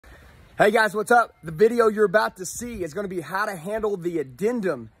Hey guys, what's up? The video you're about to see is going to be how to handle the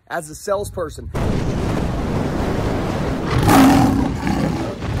addendum as a salesperson.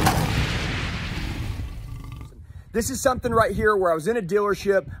 This is something right here where I was in a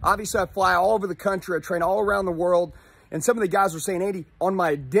dealership. Obviously, I fly all over the country. I train all around the world. And some of the guys were saying, Andy, on my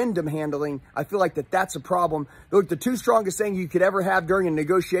addendum handling, I feel like that's a problem. Look, the two strongest things you could ever have during a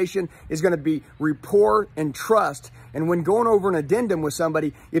negotiation is going to be rapport and trust. And when going over an addendum with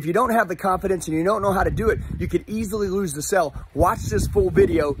somebody, if you don't have the confidence and you don't know how to do it, you could easily lose the sale. Watch this full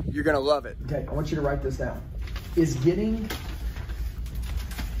video. You're going to love it. Okay, I want you to write this down. Is getting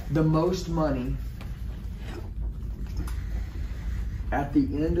the most money at the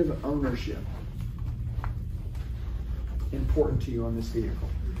end of ownership important to you on this vehicle?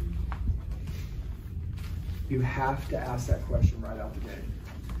 You have to ask that question right out the gate.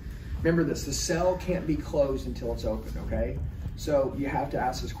 Remember this, the sale can't be closed until it's open, okay? So you have to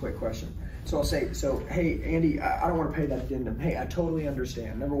ask this quick question. So I'll say, hey, Andy, I don't want to pay that addendum. Hey, I totally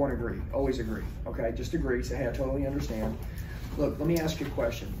understand. Number one, agree. Always agree, okay? Just agree. Say, hey, I totally understand. Look, let me ask you a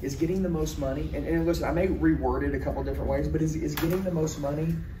question. Is getting the most money, and listen, I may reword it a couple different ways, but is getting the most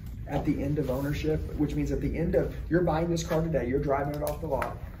money at the end of ownership, which means at the end of, you're buying this car today, you're driving it off the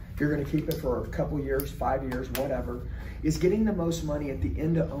lot, you're gonna keep it for a couple years, 5 years, whatever. Is getting the most money at the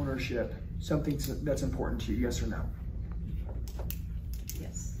end of ownership something that's important to you, yes or no?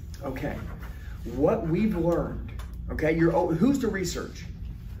 Yes. Okay, what we've learned, okay, who's the research?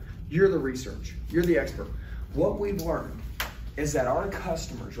 You're the research, you're the expert. What we've learned is that our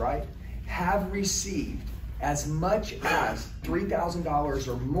customers, right, have received as much as $3,000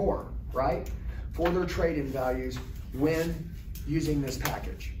 or more, right, for their trade-in values when using this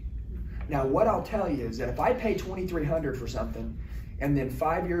package. Now, what I'll tell you is that if I pay $2,300 for something, and then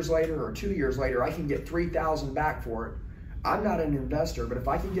 5 years later or 2 years later, I can get $3,000 back for it, I'm not an investor, but if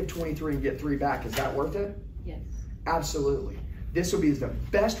I can get 23 and get 3 back, is that worth it? Yes. Absolutely. This will be the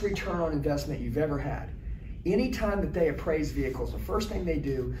best return on investment you've ever had. Anytime that they appraise vehicles, the first thing they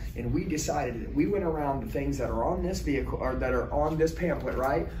do, and we decided that we went around the things that are on this vehicle, or that are on this pamphlet,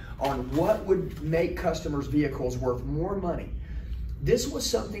 right? On what would make customers' vehicles worth more money. This was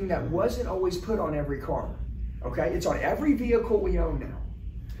something that wasn't always put on every car, okay? It's on every vehicle we own now.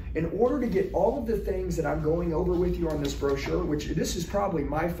 In order to get all of the things that I'm going over with you on this brochure, which this is probably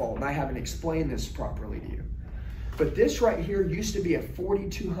my fault and I haven't explained this properly to you. But this right here used to be a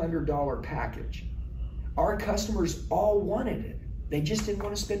 $4,200 package. Our customers all wanted it. They just didn't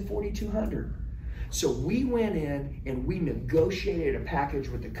want to spend $4,200. So we went in and we negotiated a package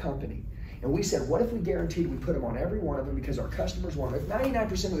with the company. And we said, what if we guaranteed we put them on every one of them because our customers wanted it?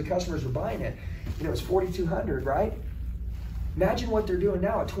 99% of the customers were buying it. And it was $4,200, right? Imagine what they're doing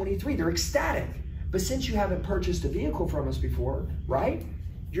now at 23. They're ecstatic. But since you haven't purchased a vehicle from us before, right?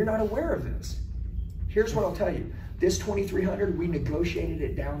 You're not aware of this. Here's what I'll tell you. This $2,300, we negotiated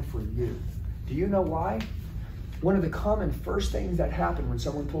it down for you. Do you know why? One of the common first things that happen when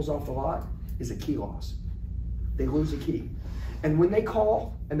someone pulls off the lot is a key loss. They lose a key. And when they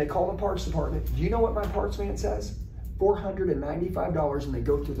call, the parts department, do you know what my parts man says? $495 and they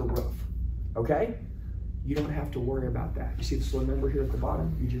go through the roof, okay? You don't have to worry about that. You see this little number here at the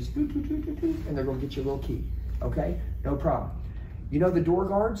bottom? You just do, and they're gonna get you a little key, okay? No problem. You know the door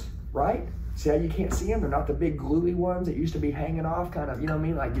guards, right? See how you can't see them? They're not the big gluey ones that used to be hanging off, kind of, you know what I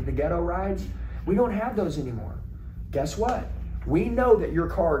mean, like the ghetto rides. We don't have those anymore. Guess what? We know that your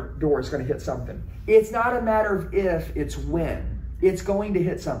car door is going to hit something. It's not a matter of if, it's when. It's going to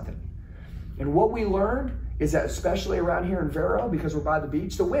hit something. And what we learned is that, especially around here in Vero, because we're by the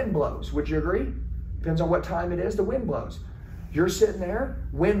beach, the wind blows. Would you agree? Depends on what time it is, the wind blows. You're sitting there,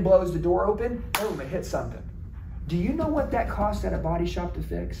 wind blows the door open, boom, it hits something. Do you know what that cost at a body shop to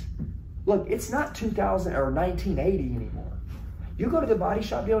fix? Look, it's not 2000 or 1980 anymore. You go to the body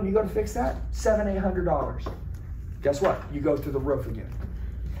shop deal and you go to fix that, $700, $800. Guess what? You go through the roof again.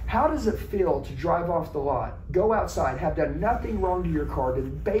 How does it feel to drive off the lot, go outside, have done nothing wrong to your car,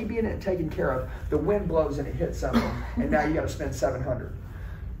 been babying it and taken care of, the wind blows and it hits something, and now you got to spend $700.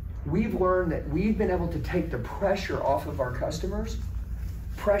 We've learned that we've been able to take the pressure off of our customers,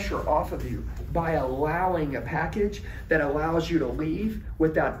 pressure off of you, by allowing a package that allows you to leave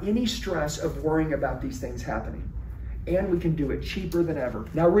without any stress of worrying about these things happening. And we can do it cheaper than ever.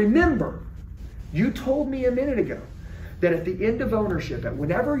 Now remember, you told me a minute ago that at the end of ownership, and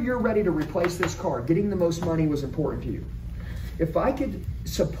whenever you're ready to replace this car, getting the most money was important to you. If I could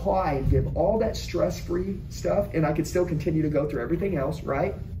supply and give all that stress-free stuff, and I could still continue to go through everything else,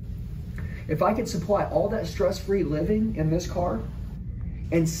 right? If I could supply all that stress-free living in this car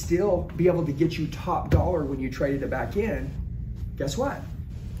and still be able to get you top dollar when you traded it back in, guess what?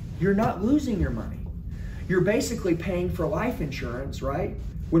 You're not losing your money. You're basically paying for life insurance, right?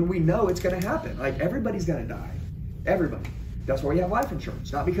 When we know it's going to happen. Like, everybody's going to die. Everybody. That's why we have life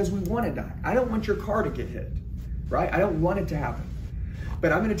insurance, not because we want to die. I don't want your car to get hit, right? I don't want it to happen.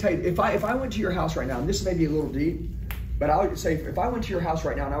 But I'm going to tell you, if I went to your house right now, and this may be a little deep, but I would say if I went to your house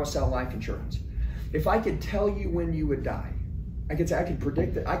right now and I was selling life insurance, if I could tell you when you would die, I could say, I can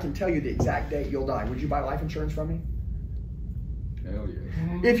predict it, I can tell you the exact date you'll die. Would you buy life insurance from me? Hell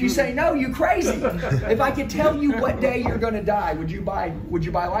yeah. If you say no, you crazy. If I could tell you what day you're going to die, would you buy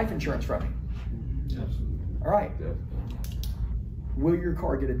life insurance from me? Absolutely. All right. Definitely. Will your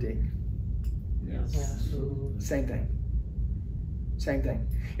car get a ding? Yes. Absolutely. Same thing. Same thing.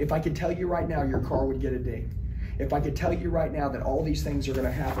 If I could tell you right now your car would get a ding, if I could tell you right now that all these things are going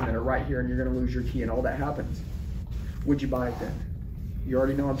to happen that are right here and you're going to lose your key and all that happens, would you buy it then? You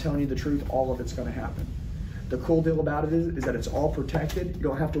already know I'm telling you the truth. All of it's going to happen. The cool deal about it is that it's all protected. You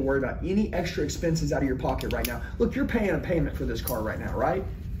don't have to worry about any extra expenses out of your pocket right now. Look, you're paying a payment for this car right now, right?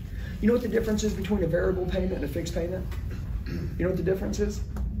 You know what the difference is between a variable payment and a fixed payment? You know what the difference is?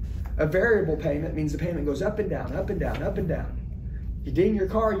 A variable payment means the payment goes up and down, up and down, up and down. You ding your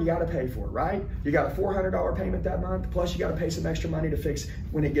car, you got to pay for it, right? You got a $400 payment that month, plus you got to pay some extra money to fix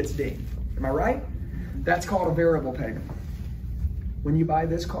when it gets dinged. Am I right? That's called a variable payment. When you buy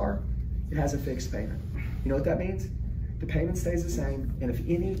this car, it has a fixed payment. You know what that means? The payment stays the same, and if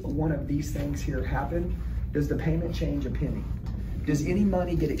any one of these things here happen, does the payment change a penny? Does any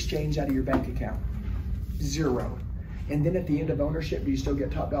money get exchanged out of your bank account? Zero. And then at the end of ownership, do you still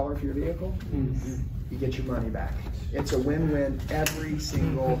get top dollar for your vehicle? Mm-hmm. You get your money back. It's a win-win every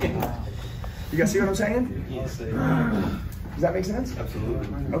single time. You guys see what I'm saying? Yes, sir. Does that make sense?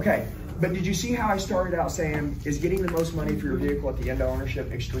 Absolutely. Okay, but did you see how I started out saying, is getting the most money for your vehicle at the end of ownership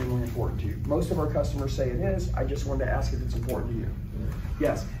extremely important to you? Most of our customers say it is. I just wanted to ask if it's important to you.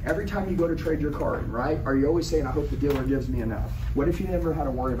 Yes, every time you go to trade your car in, right? Are you always saying, I hope the dealer gives me enough? What if you never had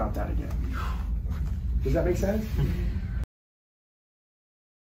to worry about that again? Does that make sense?